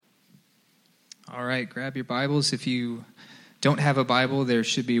All right, grab your Bibles. If you don't have a Bible, there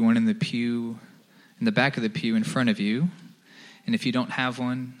should be one in the pew, in the back of the pew in front of you. And if you don't have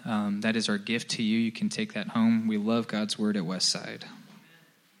one, that is our gift to you. You can take that home. We love God's Word at Westside.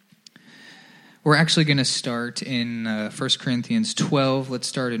 We're actually going to start in 1 Corinthians 12. Let's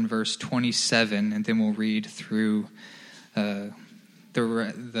start in verse 27, and then we'll read through the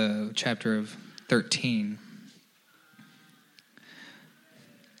chapter of 13.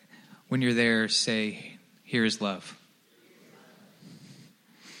 When you're there, say, "Here is love."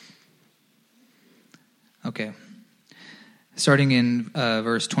 Okay. Starting in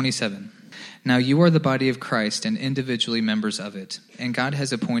verse 27. Now you are the body of Christ and individually members of it. And God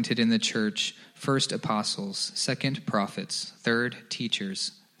has appointed in the church first apostles, second prophets, third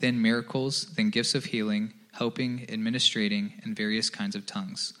teachers, then miracles, then gifts of healing, helping, administrating, and various kinds of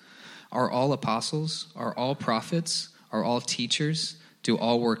tongues. Are all apostles? Are all prophets? Are all teachers? Do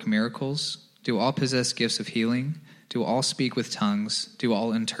all work miracles? Do all possess gifts of healing? Do all speak with tongues? Do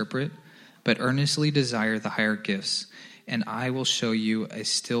all interpret? But earnestly desire the higher gifts, and I will show you a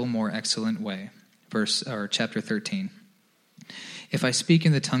still more excellent way. Chapter 13. If I speak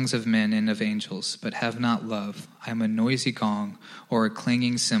in the tongues of men and of angels, but have not love, I am a noisy gong or a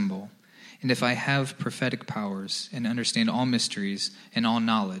clanging cymbal. And if I have prophetic powers and understand all mysteries and all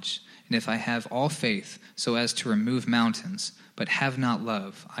knowledge, and if I have all faith so as to remove mountains, but have not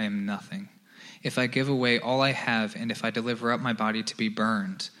love, I am nothing. If I give away all I have, and if I deliver up my body to be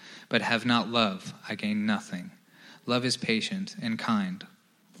burned, but have not love, I gain nothing. Love is patient and kind.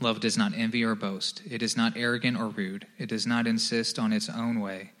 Love does not envy or boast. It is not arrogant or rude. It does not insist on its own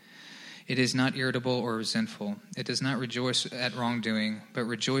way. It is not irritable or resentful. It does not rejoice at wrongdoing, but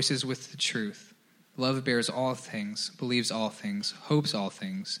rejoices with the truth. Love bears all things, believes all things, hopes all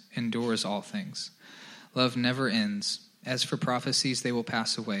things, endures all things. Love never ends. As for prophecies, they will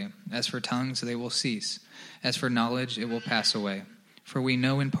pass away. As for tongues, they will cease. As for knowledge, it will pass away. For we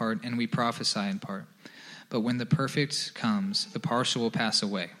know in part, and we prophesy in part. But when the perfect comes, the partial will pass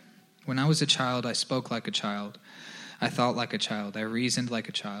away. When I was a child, I spoke like a child. I thought like a child. I reasoned like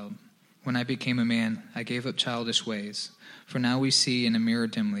a child. When I became a man, I gave up childish ways. For now we see in a mirror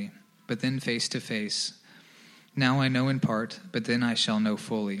dimly, but then face to face. Now I know in part, but then I shall know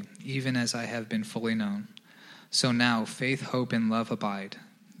fully, even as I have been fully known. So now faith, hope, and love abide,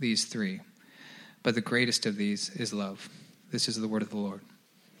 these three. But the greatest of these is love. This is the word of the Lord.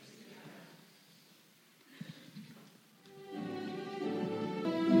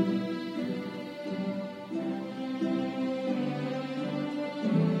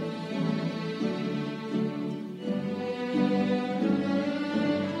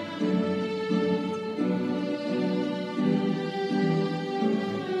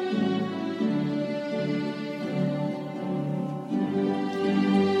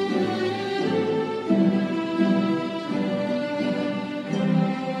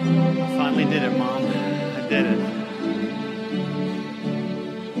 Did it, Mom. I did it.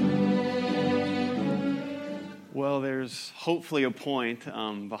 Well, there's hopefully a point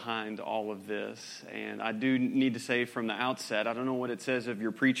behind all of this. And I do need to say from the outset, I don't know what it says of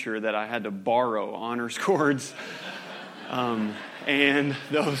your preacher that I had to borrow honors cords and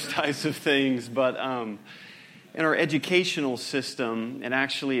those types of things. But in our educational system, it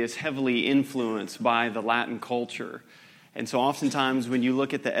actually is heavily influenced by the Latin culture. And so oftentimes when you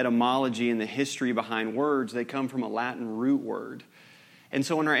look at the etymology and the history behind words, they come from a Latin root word. And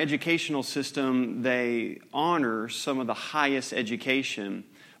so in our educational system, they honor some of the highest education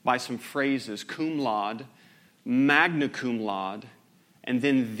by some phrases: cum laude, magna cum laude, and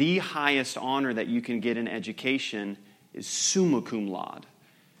then the highest honor that you can get in education is summa cum laude,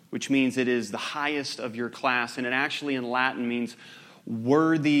 which means it is the highest of your class. And it actually in Latin means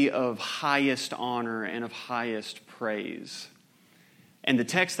worthy of highest honor and of highest praise. And the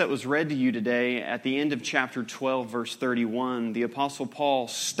text that was read to you today, at the end of chapter 12, verse 31, the Apostle Paul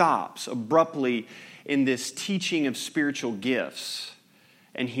stops abruptly in this teaching of spiritual gifts.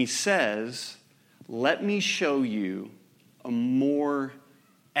 And he says, "Let me show you a more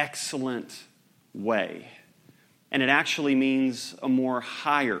excellent way." And it actually means a more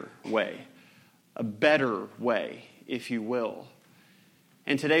higher way, a better way, if you will.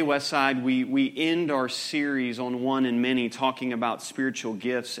 And today, Westside, we end our series on One and Many, talking about spiritual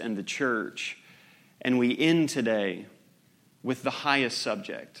gifts and the church. And we end today with the highest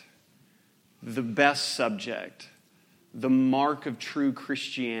subject, the best subject, the mark of true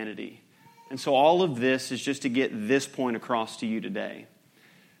Christianity. And so all of this is just to get this point across to you today.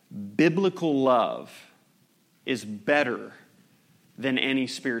 Biblical love is better than any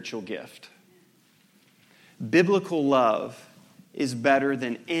spiritual gift. Biblical love is better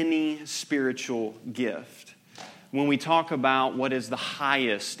than any spiritual gift. When we talk about what is the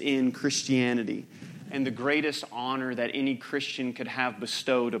highest in Christianity and the greatest honor that any Christian could have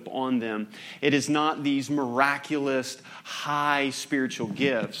bestowed upon them, it is not these miraculous high spiritual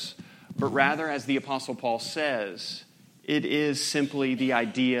gifts, but rather, as the Apostle Paul says, it is simply the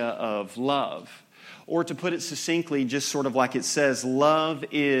idea of love. Or to put it succinctly, just sort of like it says, love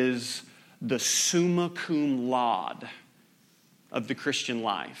is the summa cum laude of the Christian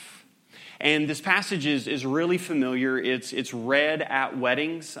life. And this passage is really familiar. It's read at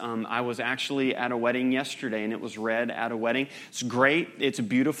weddings. I was actually at a wedding yesterday, and it was read at a wedding. It's great. It's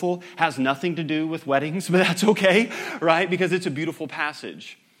beautiful. Has nothing to do with weddings, but that's okay, right? Because it's a beautiful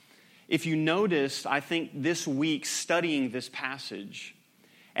passage. If you noticed, I think this week studying this passage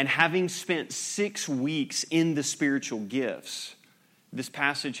and having spent 6 weeks in the spiritual gifts, this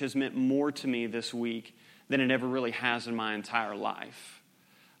passage has meant more to me this week than it ever really has in my entire life.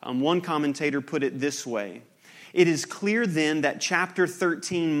 One commentator put it this way: it is clear then that chapter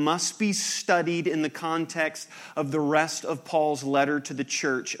 13 must be studied in the context of the rest of Paul's letter to the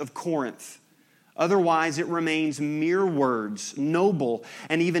church of Corinth. Otherwise, it remains mere words, noble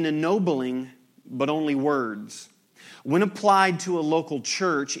and even ennobling, but only words. When applied to a local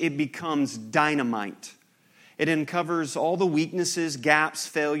church, it becomes dynamite. It uncovers all the weaknesses, gaps,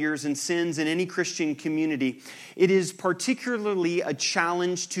 failures, and sins in any Christian community. It is particularly a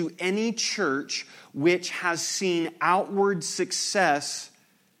challenge to any church which has seen outward success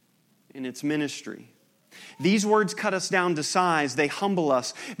in its ministry. These words cut us down to size. They humble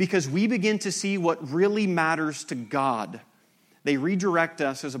us because we begin to see what really matters to God. They redirect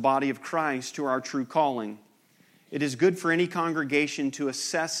us as a body of Christ to our true calling. It is good for any congregation to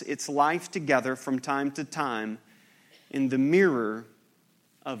assess its life together from time to time in the mirror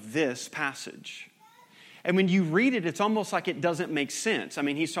of this passage. And when you read it, it's almost like it doesn't make sense. I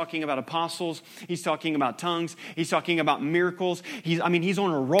mean, he's talking about apostles. He's talking about tongues. He's talking about miracles. He's on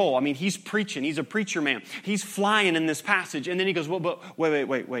a roll. I mean, he's preaching. He's a preacher man. He's flying in this passage. And then he goes, well, but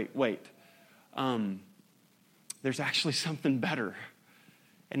wait. There's actually something better.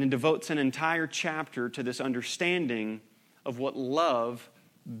 And it devotes an entire chapter to this understanding of what love,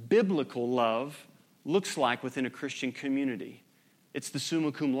 biblical love, looks like within a Christian community. It's the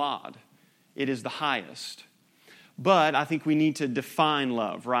summa cum laude. It is the highest. But I think we need to define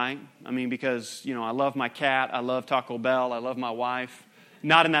love, right? I mean, because, I love my cat, I love Taco Bell, I love my wife.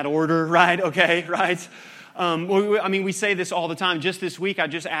 Not in that order, right? Okay, right? We say this all the time. Just this week, I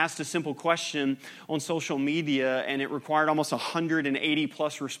just asked a simple question on social media, and it required almost 180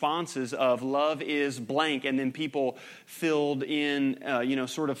 plus responses of love is blank, and then people filled in,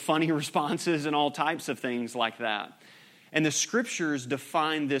 sort of funny responses and all types of things like that. And the Scriptures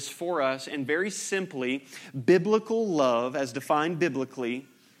define this for us, and very simply, biblical love, as defined biblically,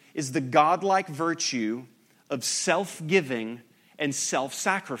 is the godlike virtue of self-giving and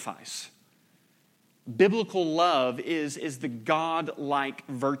self-sacrifice. Biblical love is the God-like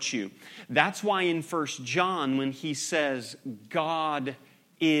virtue. That's why in 1 John, when he says God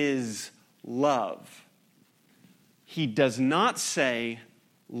is love, he does not say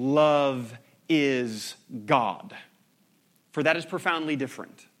love is God, for that is profoundly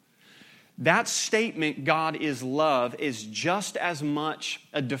different. That statement, God is love, is just as much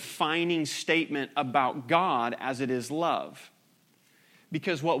a defining statement about God as it is love.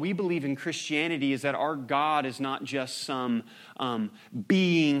 Because what we believe in Christianity is that our God is not just some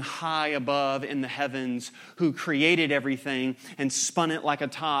being high above in the heavens who created everything and spun it like a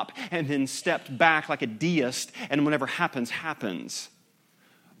top and then stepped back like a deist, and whatever happens, happens.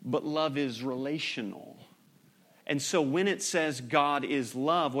 But love is relational. And so when it says God is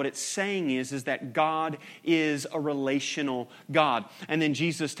love, what it's saying is that God is a relational God. And then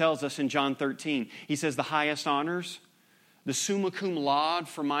Jesus tells us in John 13, he says the highest honors, the summa cum laude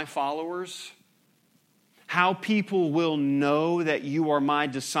for my followers, how people will know that you are my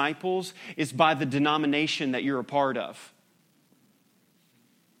disciples is by the denomination that you're a part of.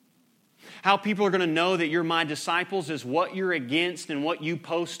 How people are going to know that you're my disciples is what you're against and what you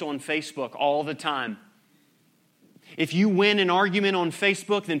post on Facebook all the time. If you win an argument on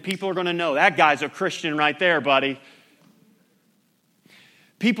Facebook, then people are going to know that guy's a Christian right there, buddy.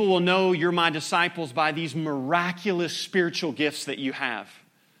 People will know you're my disciples by these miraculous spiritual gifts that you have.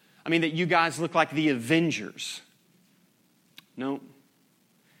 I mean, that you guys look like the Avengers. No.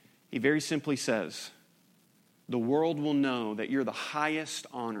 He very simply says, the world will know that you're the highest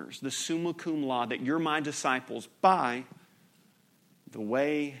honors, the summa cum laude, that you're my disciples by the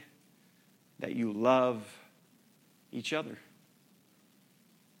way that you love each other.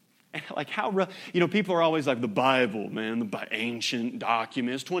 And like people are always like, the Bible, man, the ancient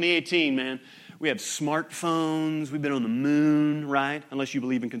documents. 2018, man. We have smartphones. We've been on the moon, right? Unless you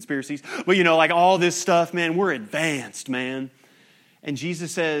believe in conspiracies. But like all this stuff, man, we're advanced, man. And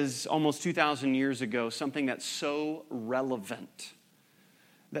Jesus says almost 2,000 years ago something that's so relevant,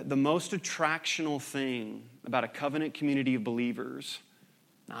 that the most attractional thing about a covenant community of believers,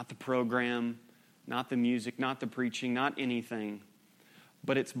 not the program, not the music, not the preaching, not anything,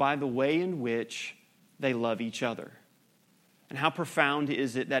 but it's by the way in which they love each other. And how profound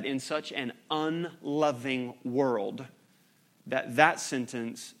is it that in such an unloving world, that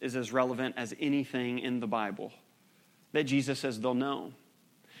sentence is as relevant as anything in the Bible, that Jesus says they'll know.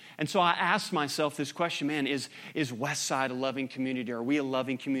 And so I asked myself this question, man, is Westside a loving community? Are we a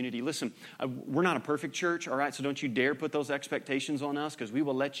loving community? Listen, we're not a perfect church, all right? So don't you dare put those expectations on us, because we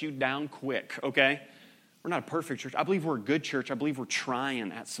will let you down quick, okay? We're not a perfect church. I believe we're a good church. I believe we're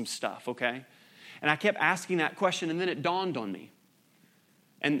trying at some stuff, okay? And I kept asking that question, and then it dawned on me.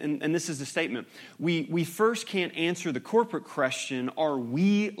 And this is the statement. We first can't answer the corporate question, are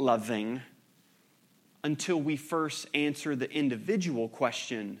we loving, until we first answer the individual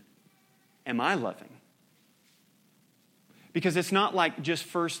question, am I loving? Because it's not like just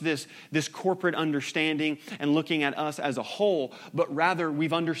first this corporate understanding and looking at us as a whole, but rather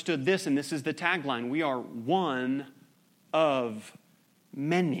we've understood this, and this is the tagline. We are one of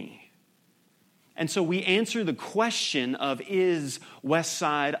many. And so we answer the question of, is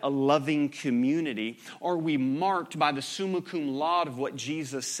Westside a loving community? Are we marked by the summa cum laude of what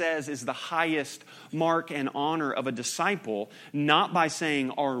Jesus says is the highest mark and honor of a disciple, not by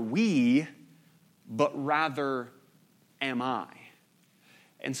saying, are we, but rather, am I?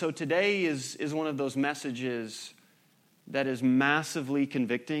 And so today is one of those messages that is massively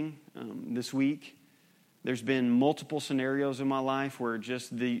convicting this week. There's been multiple scenarios in my life where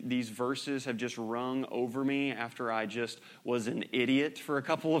just these verses have just rung over me after I just was an idiot for a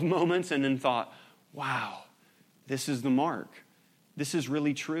couple of moments and then thought, wow, this is the mark. This is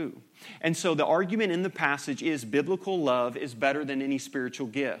really true. And so the argument in the passage is biblical love is better than any spiritual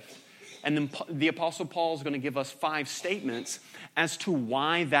gift. And then the Apostle Paul is going to give us 5 statements as to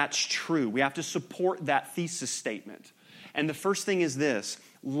why that's true. We have to support that thesis statement. And the first thing is this: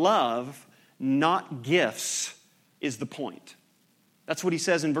 love, not gifts, is the point. That's what he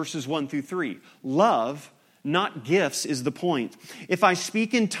says in verses 1 through 3. Love, not gifts, is the point. If I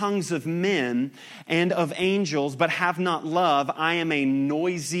speak in tongues of men and of angels, but have not love, I am a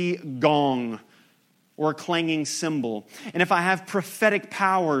noisy gong or a clanging cymbal. And if I have prophetic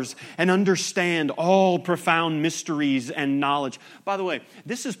powers and understand all profound mysteries and knowledge. By the way,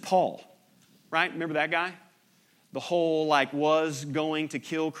 this is Paul, right? Remember that guy? The whole was going to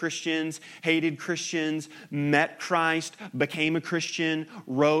kill Christians, hated Christians, met Christ, became a Christian,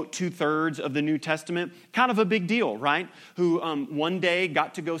 wrote 2/3 of the New Testament. Kind of a big deal, right? Who one day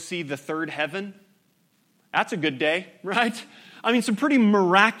got to go see the third heaven. That's a good day, right? I mean, some pretty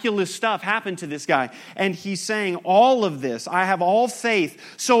miraculous stuff happened to this guy. And he's saying all of this, I have all faith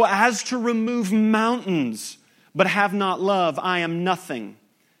so as to remove mountains, but have not love, I am nothing.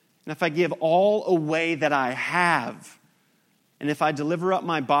 And if I give all away that I have, and if I deliver up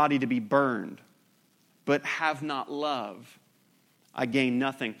my body to be burned, but have not love, I gain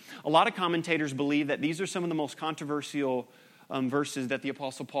nothing. A lot of commentators believe that these are some of the most controversial verses that the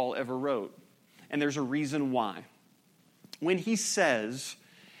Apostle Paul ever wrote. And there's a reason why. When he says,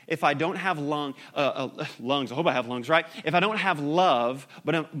 if I don't have lungs, I hope I have lungs, right? If I don't have love,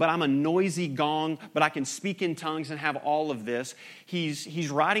 but I'm a noisy gong, but I can speak in tongues and have all of this, he's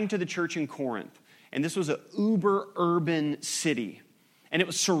writing to the church in Corinth. And this was an uber urban city. And it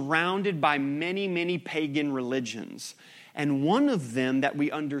was surrounded by many, many pagan religions. And one of them that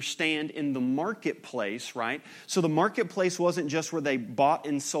we understand in the marketplace, right? So the marketplace wasn't just where they bought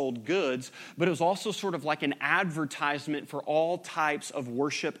and sold goods, but it was also sort of like an advertisement for all types of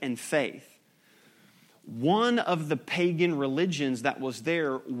worship and faith. One of the pagan religions that was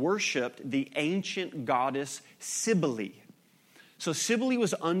there worshiped the ancient goddess Cybele. So Cybele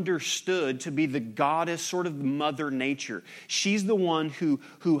was understood to be the goddess, sort of Mother Nature. She's the one who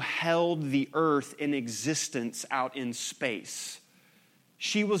held the earth in existence out in space.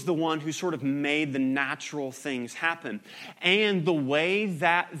 She was the one who sort of made the natural things happen. And the way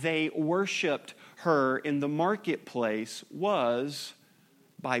that they worshiped her in the marketplace was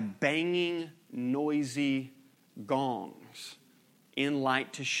by banging noisy gongs in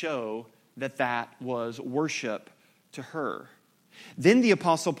light to show that that was worship to her. Then the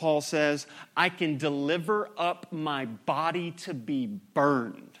Apostle Paul says, I can deliver up my body to be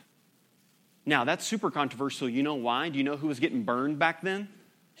burned. Now, that's super controversial. You know why? Do you know who was getting burned back then?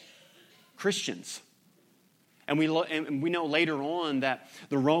 Christians. And we know later on that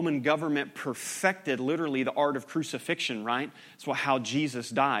the Roman government perfected literally the art of crucifixion, right? That's how Jesus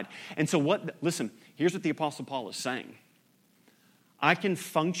died. And so listen, here's what the Apostle Paul is saying. I can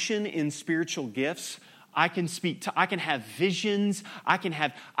function in spiritual gifts. I can I can have visions. I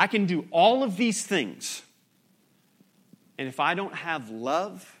can do all of these things. And if I don't have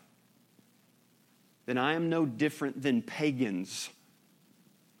love, then I am no different than pagans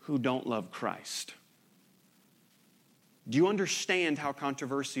who don't love Christ. Do you understand how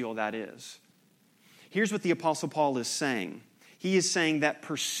controversial that is? Here's what the Apostle Paul is saying. He is saying that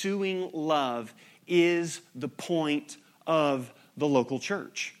pursuing love is the point of the local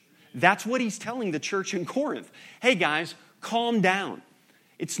church. That's what he's telling the church in Corinth. Hey guys, calm down.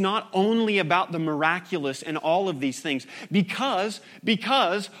 It's not only about the miraculous and all of these things. Because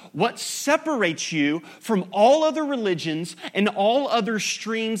what separates you from all other religions and all other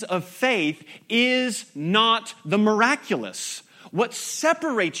streams of faith is not the miraculous. What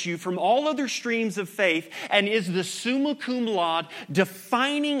separates you from all other streams of faith and is the summa cum laude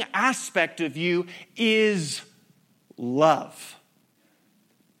defining aspect of you is love.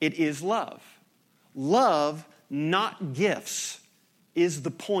 It is love. Love, not gifts, is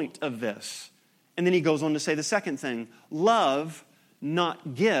the point of this. And then he goes on to say the second thing. Love,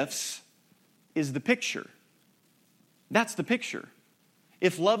 not gifts, is the picture. That's the picture.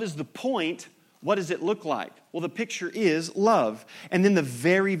 If love is the point, what does it look like? Well, the picture is love. And then the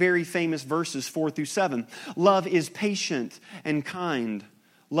very, very famous verses 4-7. Love is patient and kind.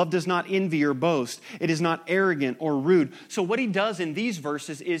 Love does not envy or boast. It is not arrogant or rude. So what he does in these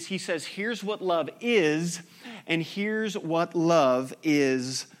verses is he says, here's what love is, and here's what love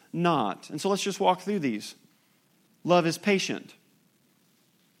is not. And so let's just walk through these. Love is patient.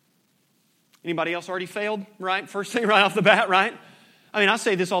 Anybody else already failed, right? First thing right off the bat, right? I mean, I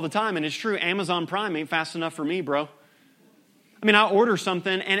say this all the time, and it's true. Amazon Prime ain't fast enough for me, bro. I mean, I order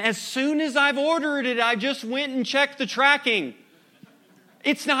something, and as soon as I've ordered it, I just went and checked the tracking.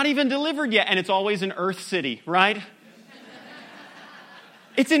 It's not even delivered yet, and it's always in Earth City, right?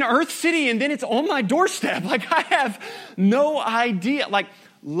 It's in Earth City, and then it's on my doorstep. Like, I have no idea. Like,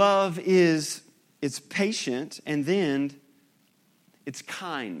 love it's patient, and then it's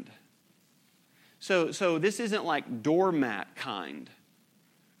kind. So this isn't like doormat kind.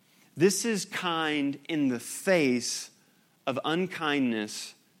 This is kind in the face of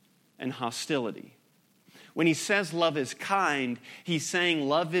unkindness and hostility. When he says love is kind, he's saying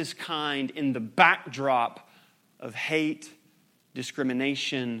love is kind in the backdrop of hate,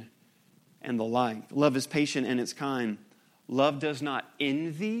 discrimination, and the like. Love is patient and it's kind. Love does not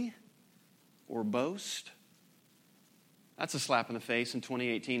envy or boast. That's a slap in the face in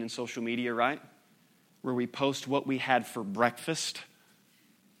 2018 in social media, right? Where we post what we had for breakfast.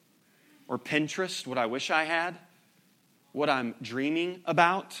 Or Pinterest, what I wish I had. What I'm dreaming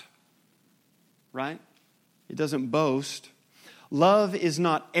about. Right? It doesn't boast. Love is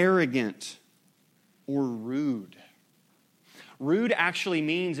not arrogant or rude. Rude actually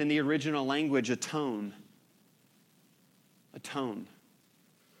means in the original language a tone. A tone.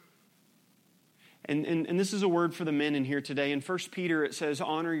 And this is a word for the men in here today. In 1 Peter it says,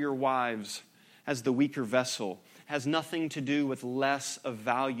 honor your wives as the weaker vessel. Has nothing to do with less of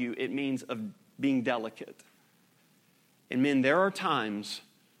value. It means of being delicate. And men, there are times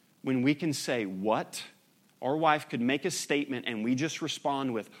when we can say, what? Our wife could make a statement and we just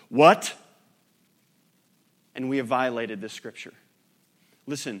respond with, what? And we have violated this scripture.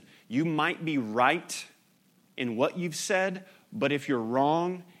 Listen, you might be right in what you've said, but if you're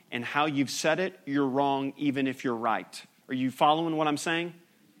wrong in how you've said it, you're wrong even if you're right. Are you following what I'm saying?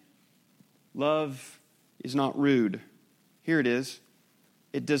 Love is not rude. Here it is.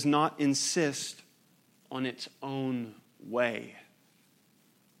 It does not insist on its own way.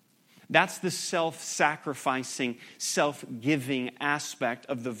 That's the self-sacrificing, self-giving aspect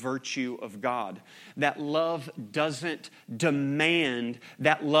of the virtue of God. That love doesn't demand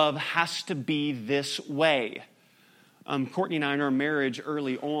that love has to be this way. Courtney and I, in our marriage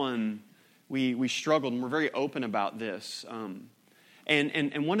early on, we struggled, and we're very open about this.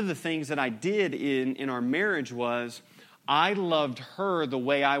 And one of the things that I did in our marriage was I loved her the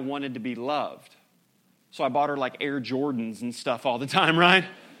way I wanted to be loved. So I bought her like Air Jordans and stuff all the time, right?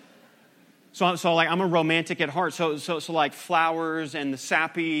 So like I'm a romantic at heart. So like flowers and the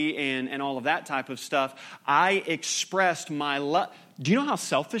sappy and all of that type of stuff. I expressed my love. Do you know how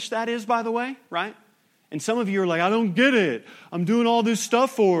selfish that is, by the way? Right? And some of you are like, I don't get it. I'm doing all this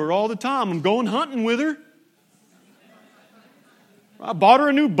stuff for her all the time. I'm going hunting with her. I bought her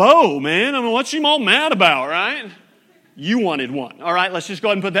a new bow, man. I mean, what's she all mad about, right? You wanted one. All right, let's just go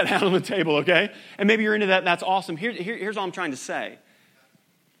ahead and put that out on the table, okay? And maybe you're into that, and that's awesome. Here's all I'm trying to say.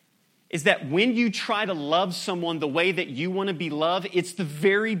 Is that when you try to love someone the way that you want to be loved, it's the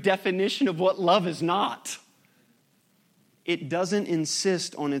very definition of what love is not. It doesn't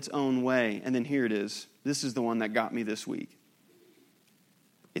insist on its own way. And then here it is. This is the one that got me this week.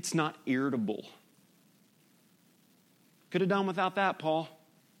 It's not irritable. Could have done without that, Paul.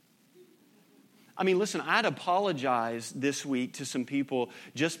 I mean, listen, I had apologized this week to some people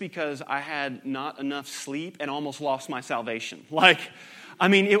just because I had not enough sleep and almost lost my salvation.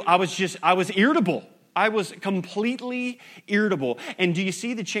 I was irritable. I was completely irritable. And do you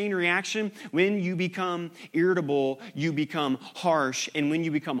see the chain reaction? When you become irritable, you become harsh. And when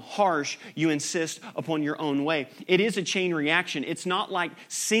you become harsh, you insist upon your own way. It is a chain reaction. It's not like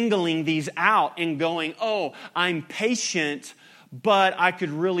singling these out and going, oh, I'm patient, but I could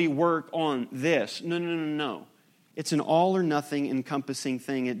really work on this. No. It's an all or nothing encompassing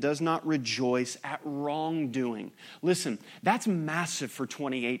thing. It does not rejoice at wrongdoing. Listen, that's massive for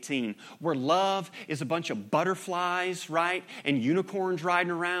 2018, where love is a bunch of butterflies, right? And unicorns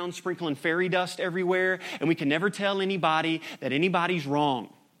riding around, sprinkling fairy dust everywhere, and we can never tell anybody that anybody's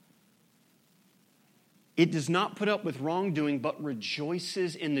wrong. It does not put up with wrongdoing, but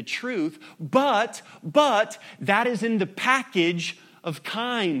rejoices in the truth. But that is in the package of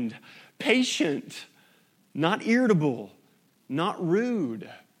kind, patient, not irritable, not rude.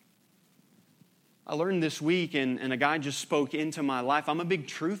 I learned this week, and a guy just spoke into my life. I'm a big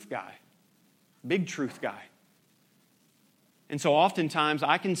truth guy. And so oftentimes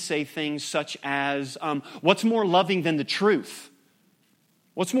I can say things such as, what's more loving than the truth?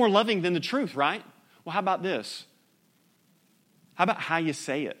 What's more loving than the truth, right? Well, how about this? How about how you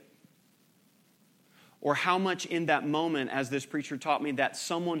say it? Or how much in that moment, as this preacher taught me, that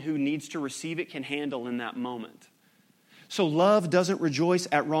someone who needs to receive it can handle in that moment. So love doesn't rejoice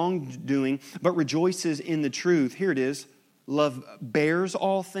at wrongdoing, but rejoices in the truth. Here it is. Love bears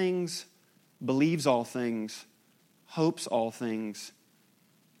all things, believes all things, hopes all things,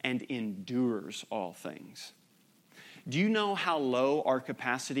 and endures all things. Do you know how low our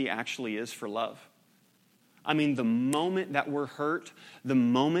capacity actually is for love? I mean, the moment that we're hurt, the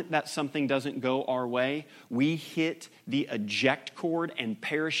moment that something doesn't go our way, we hit the eject cord and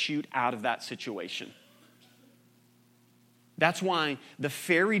parachute out of that situation. That's why the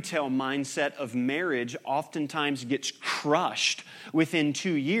fairy tale mindset of marriage oftentimes gets crushed within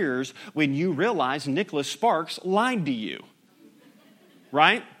 2 years when you realize Nicholas Sparks lied to you.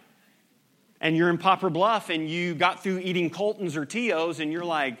 Right? And you're in Poplar Bluff and you got through eating Colton's or Tio's and you're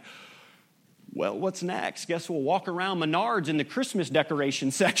like, well, what's next? Guess we'll walk around Menards in the Christmas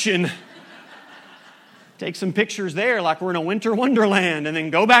decoration section. Take some pictures there like we're in a winter wonderland and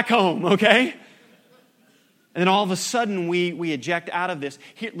then go back home, okay? And then all of a sudden we eject out of this.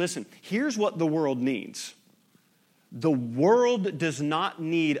 Listen, here's what the world needs. The world does not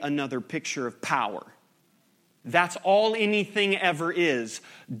need another picture of power. That's all anything ever is,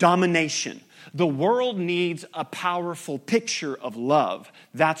 domination. The world needs a powerful picture of love.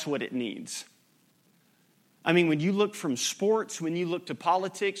 That's what it needs. I mean, when you look from sports, when you look to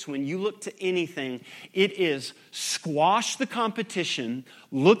politics, when you look to anything, it is squash the competition,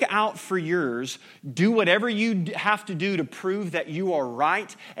 look out for yours, do whatever you have to do to prove that you are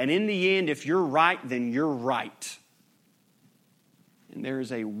right, and in the end, if you're right, then you're right. And there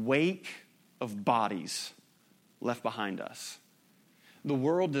is a wake of bodies left behind us. The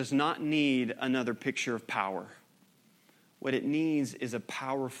world does not need another picture of power. What it needs is a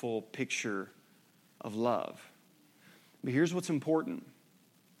powerful picture of love. But here's what's important.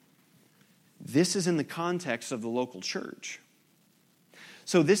 This is in the context of the local church.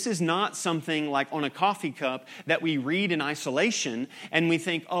 So this is not something like on a coffee cup that we read in isolation and we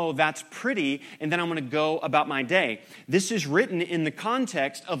think, oh, that's pretty, and then I'm going to go about my day. This is written in the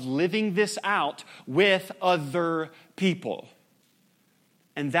context of living this out with other people.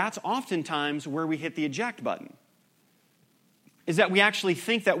 And that's oftentimes where we hit the eject button. Is that we actually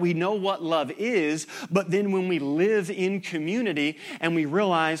think that we know what love is, but then when we live in community and we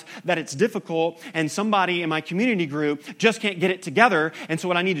realize that it's difficult and somebody in my community group just can't get it together, and so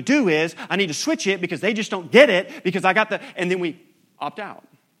what I need to do is I need to switch it because they just don't get it because I got and then we opt out.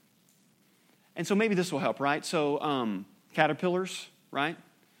 And so maybe this will help, right? So caterpillars, right?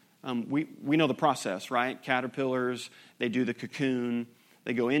 We know the process, right? Caterpillars, they do the cocoon,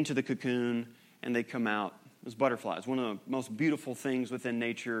 they go into the cocoon, and they come out as butterflies, one of the most beautiful things within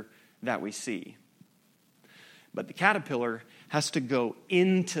nature that we see. But the caterpillar has to go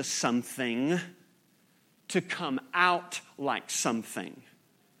into something to come out like something.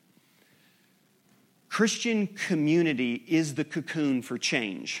 Christian community is the cocoon for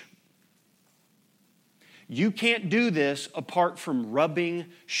change. You can't do this apart from rubbing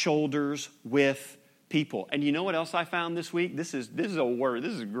shoulders with people. And you know what else I found this week? This is a word.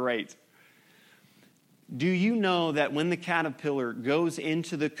 This is great. Do you know that when the caterpillar goes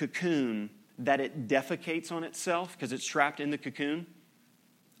into the cocoon, that it defecates on itself because it's trapped in the cocoon?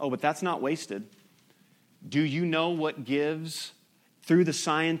 Oh, but that's not wasted. Do you know what gives, through the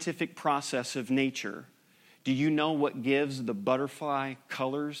scientific process of nature, do you know what gives the butterfly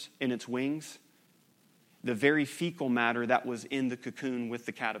colors in its wings? The very fecal matter that was in the cocoon with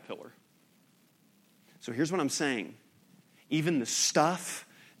the caterpillar. So here's what I'm saying. Even the stuff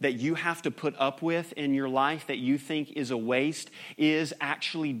that you have to put up with in your life that you think is a waste is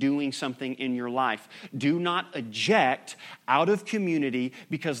actually doing something in your life. Do not eject out of community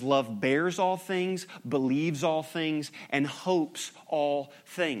because love bears all things, believes all things, and hopes all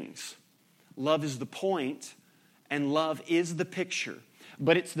things. Love is the point, and love is the picture.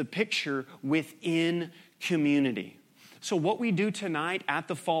 But it's the picture within community. So what we do tonight at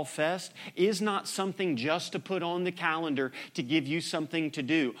the Fall Fest is not something just to put on the calendar to give you something to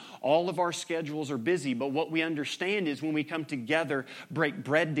do. All of our schedules are busy, but what we understand is when we come together, break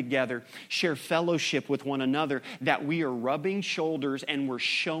bread together, share fellowship with one another, that we are rubbing shoulders and we're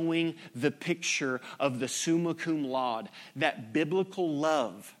showing the picture of the summa cum laude, that biblical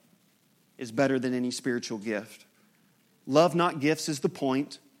love is better than any spiritual gift. Love, not gifts, is the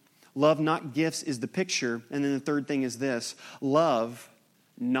point. Love, not gifts, is the picture. And then the third thing is this. Love,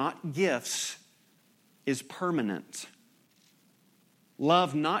 not gifts, is permanent.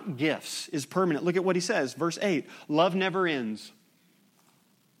 Love, not gifts, is permanent. Look at what he says. Verse 8. Love never ends.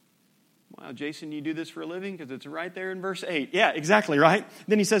 Wow, Jason, you do this for a living? Because it's right there in verse 8. Yeah, exactly, right?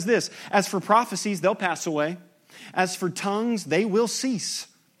 Then he says this. As for prophecies, they'll pass away. As for tongues, they will cease.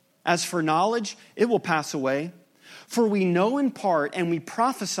 As for knowledge, it will pass away. For we know in part and we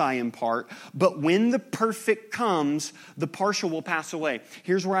prophesy in part, but when the perfect comes, the partial will pass away.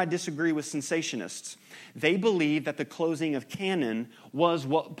 Here's where I disagree with cessationists. They believe that the closing of canon was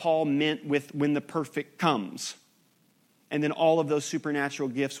what Paul meant with when the perfect comes. And then all of those supernatural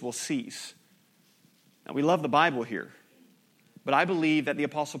gifts will cease. Now, we love the Bible here, but I believe that the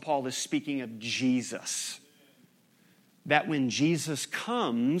Apostle Paul is speaking of Jesus. That when Jesus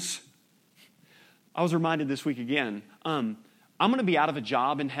comes, I was reminded this week again, I'm going to be out of a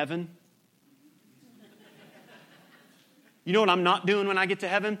job in heaven. You know what I'm not doing when I get to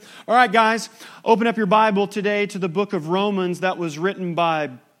heaven? All right, guys, open up your Bible today to the book of Romans that was written by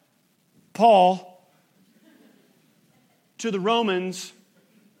Paul to the Romans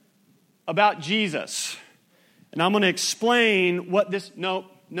about Jesus. And I'm going to explain what this, no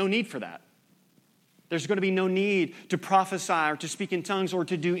need for that. There's going to be no need to prophesy or to speak in tongues or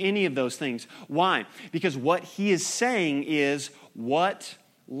to do any of those things. Why? Because what he is saying is what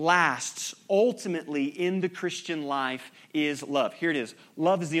lasts ultimately in the Christian life is love. Here it is.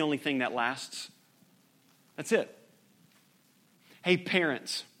 Love is the only thing that lasts. That's it. Hey,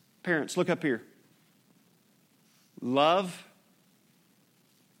 parents, look up here. Love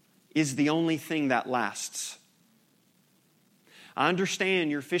is the only thing that lasts. I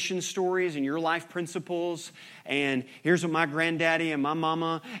understand your fishing stories and your life principles, and here's what my granddaddy and my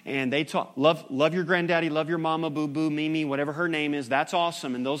mama, and they talk. Love your granddaddy, love your mama, boo-boo, Mimi, whatever her name is. That's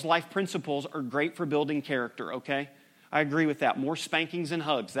awesome, and those life principles are great for building character, okay? I agree with that. More spankings and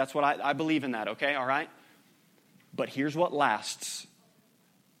hugs. That's what I believe in that, okay? All right? But here's what lasts.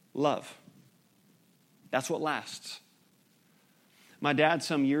 Love. That's what lasts. My dad,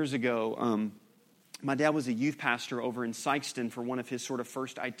 some years ago, my dad was a youth pastor over in Sikeston for one of his sort of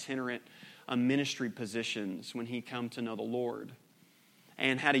first itinerant ministry positions when he come to know the Lord.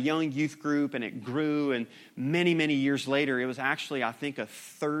 And had a young youth group, and it grew, and many, many years later, it was actually, I think, a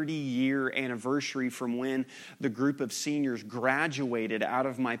 30-year anniversary from when the group of seniors graduated out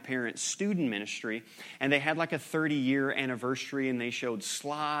of my parents' student ministry, and they had like a 30-year anniversary, and they showed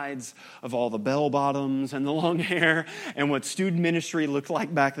slides of all the bell-bottoms and the long hair, and what student ministry looked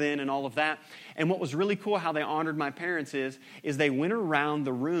like back then, and all of that. And what was really cool, how they honored my parents is they went around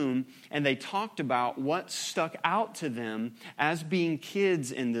the room and they talked about what stuck out to them as being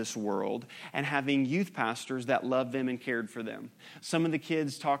kids in this world and having youth pastors that loved them and cared for them. Some of the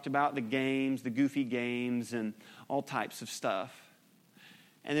kids talked about the games, the goofy games, and all types of stuff.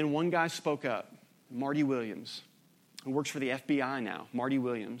 And then one guy spoke up, Marty Williams, who works for the FBI now, Marty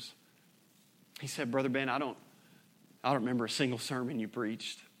Williams. He said, "Brother Ben, I don't remember a single sermon you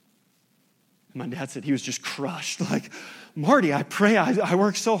preached." My dad said he was just crushed. Like, "Marty, I pray, I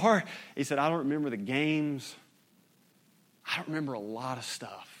work so hard." He said, "I don't remember the games. I don't remember a lot of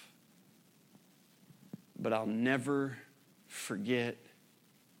stuff." but I'll never forget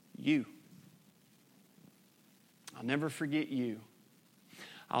you. I'll never forget you.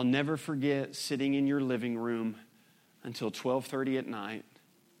 I'll never forget sitting in your living room until 12:30 at night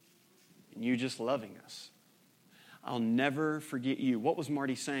and you just loving us. I'll never forget you. What was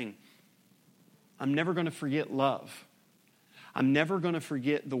Marty saying? I'm never going to forget love. I'm never going to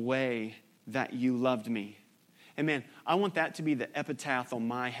forget the way that you loved me. And man, I want that to be the epitaph on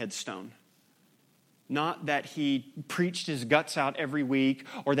my headstone. Not that he preached his guts out every week,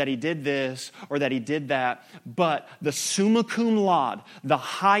 or that he did this, or that he did that, but the summa cum laude, the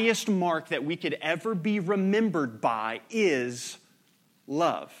highest mark that we could ever be remembered by is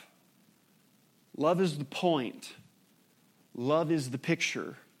love. Love is the point. Love is the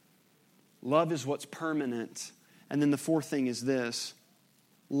picture. Love is what's permanent. And then the fourth thing is this: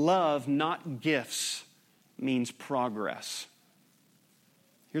 love, not gifts, means progress.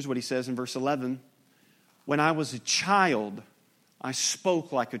 Here's what he says in verse 11. When I was a child, I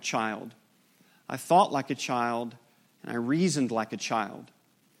spoke like a child. I thought like a child, and I reasoned like a child.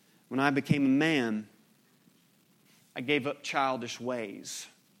 When I became a man, I gave up childish ways.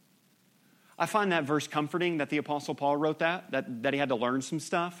 I find that verse comforting that the Apostle Paul wrote that he had to learn some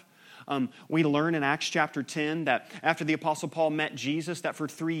stuff. We learn in Acts chapter 10 that after the Apostle Paul met Jesus, that for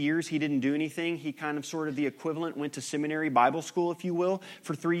 3 years he didn't do anything. He kind of sort of the equivalent, went to seminary, Bible school, if you will.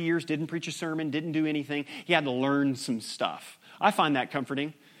 For 3 years, didn't preach a sermon, didn't do anything. He had to learn some stuff. I find that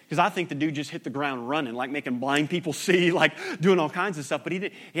comforting because I think the dude just hit the ground running, like making blind people see, like doing all kinds of stuff. But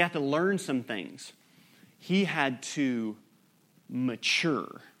he had to learn some things. He had to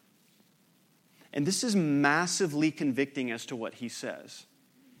mature. And this is massively convicting as to what he says.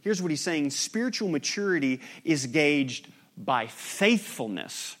 Here's what he's saying. Spiritual maturity is gauged by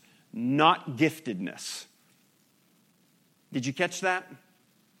faithfulness, not giftedness. Did you catch that?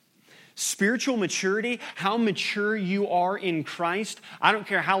 Spiritual maturity, how mature you are in Christ. I don't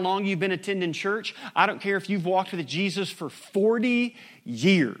care how long you've been attending church. I don't care if you've walked with Jesus for 40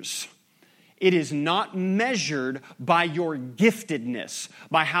 years. It is not measured by your giftedness,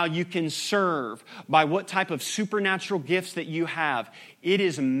 by how you can serve, by what type of supernatural gifts that you have. It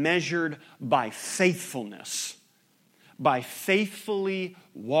is measured by faithfulness, by faithfully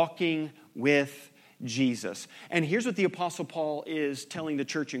walking with Jesus. And here's what the Apostle Paul is telling the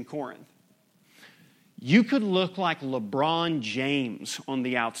church in Corinth. You could look like LeBron James on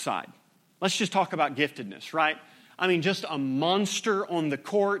the outside. Let's just talk about giftedness, right? I mean, just a monster on the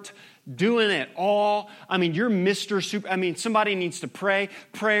court, doing it all. I mean, you're Mr. Super. I mean, somebody needs to pray.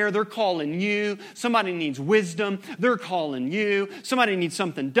 Prayer, they're calling you. Somebody needs wisdom. They're calling you. Somebody needs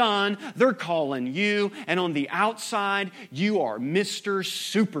something done. They're calling you. And on the outside, you are Mr.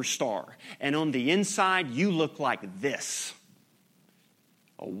 Superstar. And on the inside, you look like this.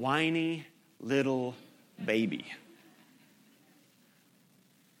 A whiny little baby.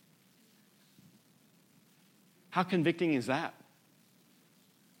 How convicting is that?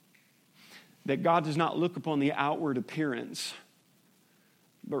 That God does not look upon the outward appearance,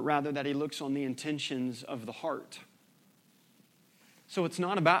 but rather that He looks on the intentions of the heart. So it's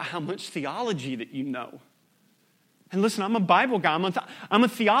not about how much theology that you know. And listen, I'm a Bible guy. I'm a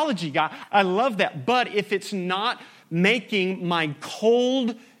theology guy. I love that. But if it's not making my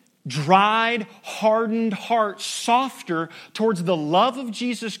cold, dried, hardened heart softer towards the love of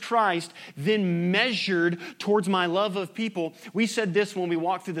Jesus Christ, then measured towards my love of people. We said this when we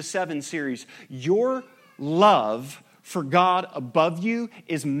walked through the 7 series. Your love for God above you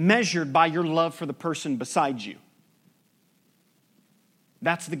is measured by your love for the person beside you.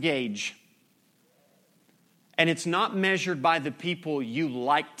 That's the gauge. And it's not measured by the people you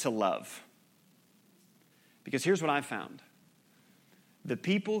like to love. Because here's what I found. The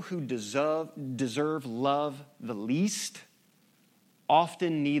people who deserve love the least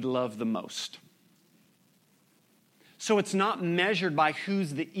often need love the most. So it's not measured by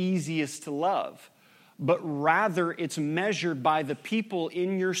who's the easiest to love, but rather it's measured by the people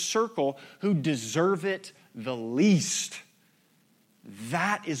in your circle who deserve it the least.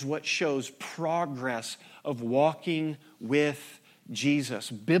 That is what shows progress of walking with Jesus.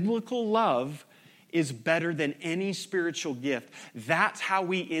 Biblical love is better than any spiritual gift. That's how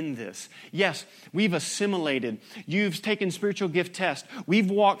we end this. Yes, we've assimilated. You've taken spiritual gift tests. We've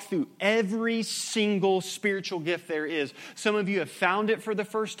walked through every single spiritual gift there is. Some of you have found it for the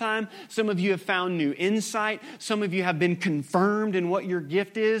first time. Some of you have found new insight. Some of you have been confirmed in what your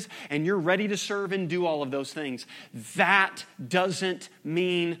gift is, and you're ready to serve and do all of those things. That doesn't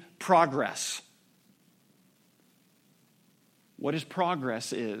mean progress. What is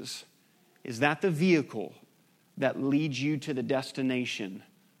progress is that the vehicle that leads you to the destination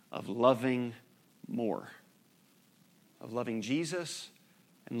of loving more. Of loving Jesus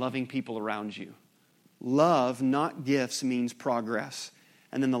and loving people around you. Love, not gifts, means progress.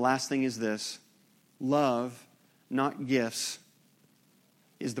 And then the last thing is this. Love, not gifts,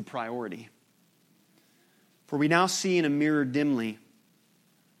 is the priority. For we now see in a mirror dimly,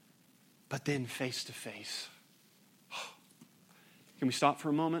 but then face to face. Can we stop for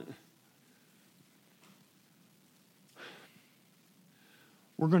a moment?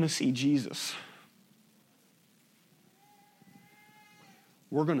 We're going to see Jesus.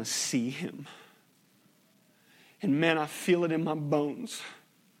 We're going to see Him. And man, I feel it in my bones.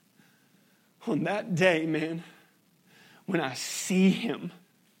 On that day, man, when I see Him,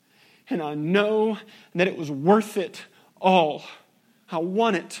 and I know that it was worth it all. I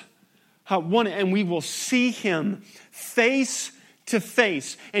want it. I want it. And we will see Him face to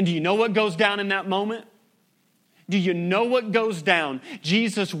face. And do you know what goes down in that moment? Do you know what goes down?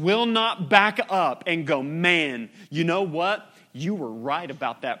 Jesus will not back up and go, man, you know what? You were right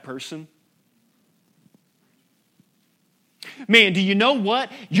about that person. Man, do you know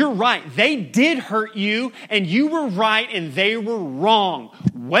what? You're right. They did hurt you, and you were right, and they were wrong.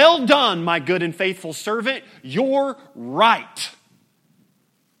 Well done, my good and faithful servant. You're right.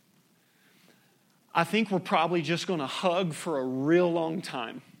 I think we're probably just going to hug for a real long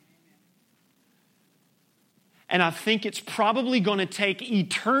time. And I think it's probably going to take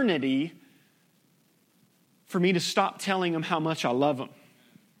eternity for me to stop telling them how much I love them.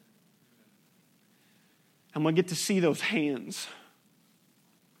 I'm going to get to see those hands.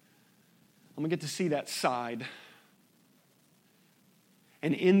 I'm going to get to see that side.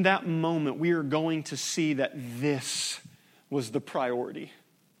 And in that moment, we are going to see that this was the priority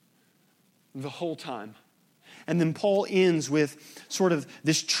the whole time. And then Paul ends with sort of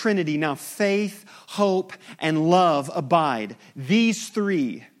this trinity. Now, faith, hope, and love abide. These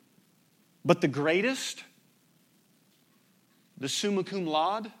three. But the greatest, the summa cum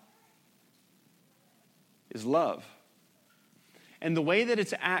laude, is love. And the way that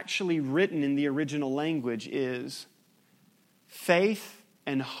it's actually written in the original language is faith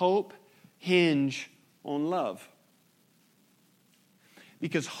and hope hinge on love.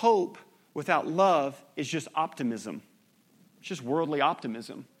 Because hope without love is just optimism. It's just worldly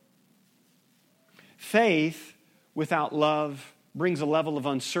optimism. Faith without love brings a level of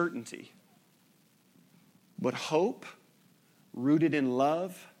uncertainty. But hope rooted in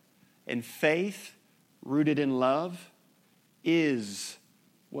love and faith rooted in love is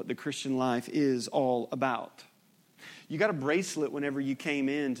what the Christian life is all about. You got a bracelet whenever you came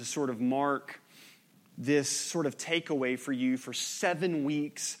in to sort of mark this sort of takeaway for you for 7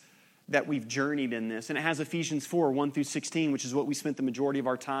 weeks that we've journeyed in this. And it has Ephesians 4, 1 through 16, which is what we spent the majority of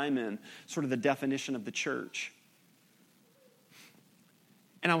our time in, sort of the definition of the church.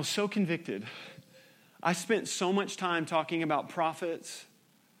 And I was so convicted. I spent so much time talking about prophets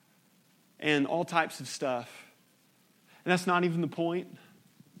and all types of stuff. And that's not even the point.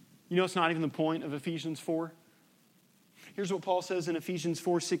 You know, it's not even the point of Ephesians 4. Here's what Paul says in Ephesians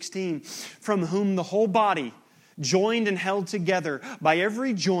 4:16. From whom the whole body, joined and held together by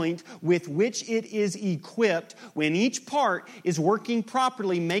every joint with which it is equipped, when each part is working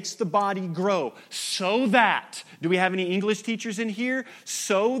properly, makes the body grow. So that, do we have any English teachers in here?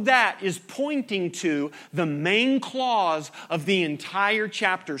 So that is pointing to the main clause of the entire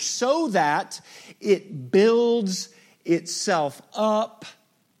chapter. So that it builds itself up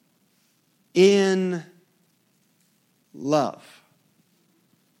in love.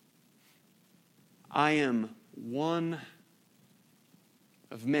 I am one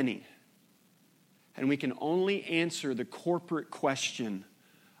of many. And we can only answer the corporate question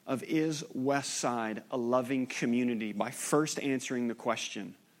of, is Westside a loving community, by first answering the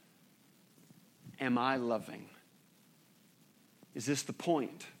question, am I loving? Is this the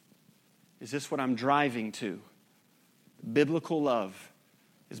point? Is this what I'm driving to? Biblical love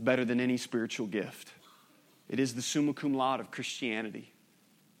is better than any spiritual gift. It is the summa cum laude of Christianity.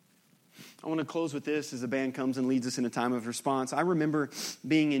 I want to close with this as the band comes and leads us in a time of response. I remember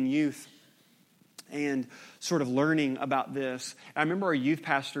being in youth and sort of learning about this. I remember our youth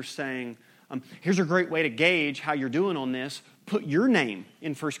pastor saying, here's a great way to gauge how you're doing on this. Put your name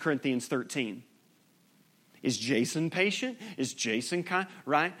in 1 Corinthians 13. Is Jason patient? Is Jason kind?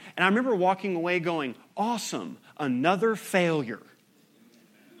 Right? And I remember walking away going, awesome, another failure.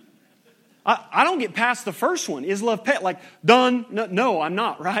 I don't get past the first one. Is love pet? Like, done? No, I'm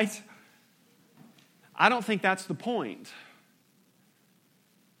not, right? I don't think that's the point.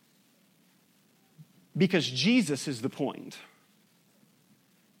 Because Jesus is the point.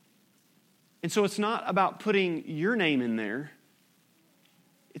 And so it's not about putting your name in there.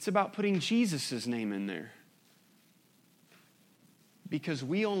 It's about putting Jesus' name in there. Because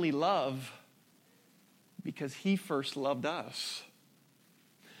we only love because he first loved us.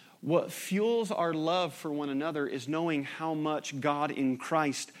 What fuels our love for one another is knowing how much God in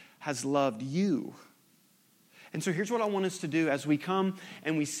Christ has loved you. And so here's what I want us to do as we come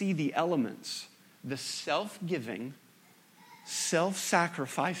and we see the elements. The self-giving,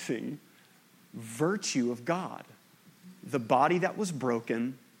 self-sacrificing virtue of God. The body that was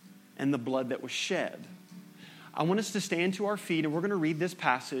broken and the blood that was shed. I want us to stand to our feet and we're going to read this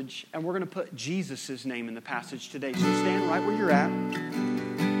passage and we're going to put Jesus' name in the passage today. So stand right where you're at.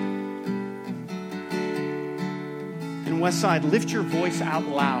 And Westside, lift your voice out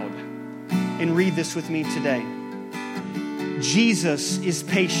loud and read this with me today. Jesus is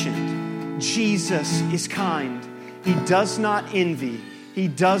patient. Jesus is kind. He does not envy. He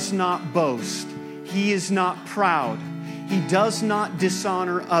does not boast. He is not proud. He does not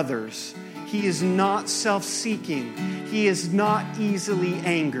dishonor others. He is not self-seeking. He is not easily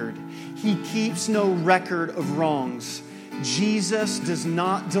angered. He keeps no record of wrongs. Jesus does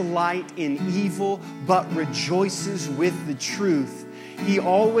not delight in evil, but rejoices with the truth. He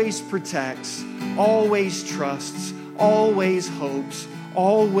always protects, always trusts, always hopes,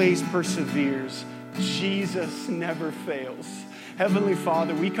 always perseveres. Jesus never fails. Heavenly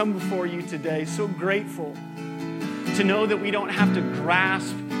Father, we come before you today so grateful to know that we don't have to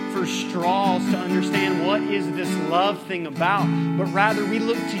grasp for straws to understand what is this love thing about, but rather we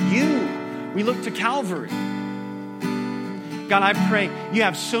look to you. We look to Calvary. God, I pray you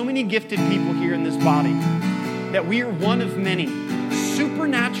have so many gifted people here in this body that we are one of many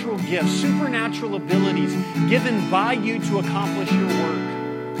supernatural gifts, supernatural abilities given by you to accomplish your work.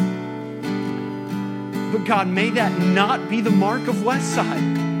 But God, may that not be the mark of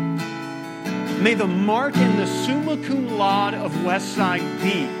Westside. May the mark and the summa cum laude of Westside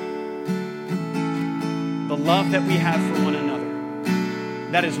be the love that we have for one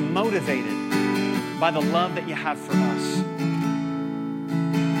another that is motivated by the love that you have for us.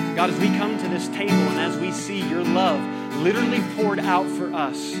 God, as we come to this table and as we see your love literally poured out for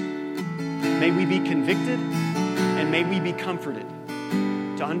us, may we be convicted and may we be comforted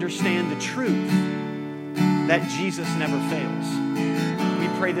to understand the truth that Jesus never fails. We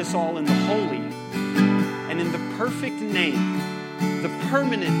pray this all in the holy and in the perfect name, the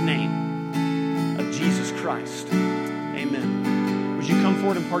permanent name of Jesus Christ. Amen. Would you come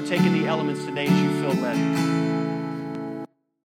forward and partake in the elements today as you feel led?